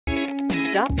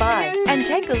Stop by and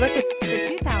take a look at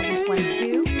the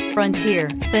 2022 Frontier.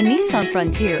 The Nissan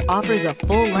Frontier offers a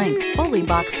full-length, fully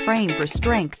boxed frame for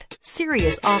strength,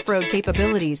 serious off-road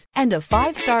capabilities, and a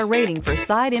 5-star rating for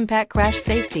side impact crash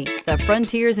safety. The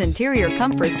Frontier's interior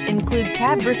comforts include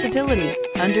cab versatility,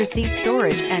 under-seat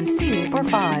storage, and seating for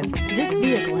 5. This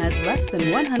vehicle has less than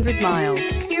 100 miles.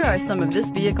 Here are some of this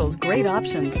vehicle's great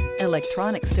options: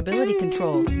 electronic stability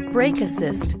control, brake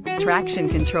assist, traction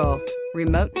control,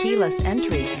 remote keyless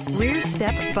entry, rear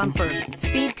step bumper,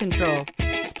 speed control,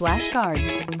 splash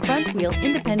guards, front wheel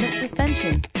independent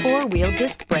suspension, 4-wheel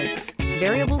disc brakes,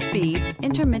 variable speed,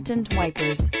 intermittent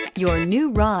wipers. Your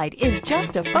new ride is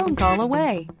just a phone call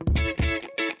away.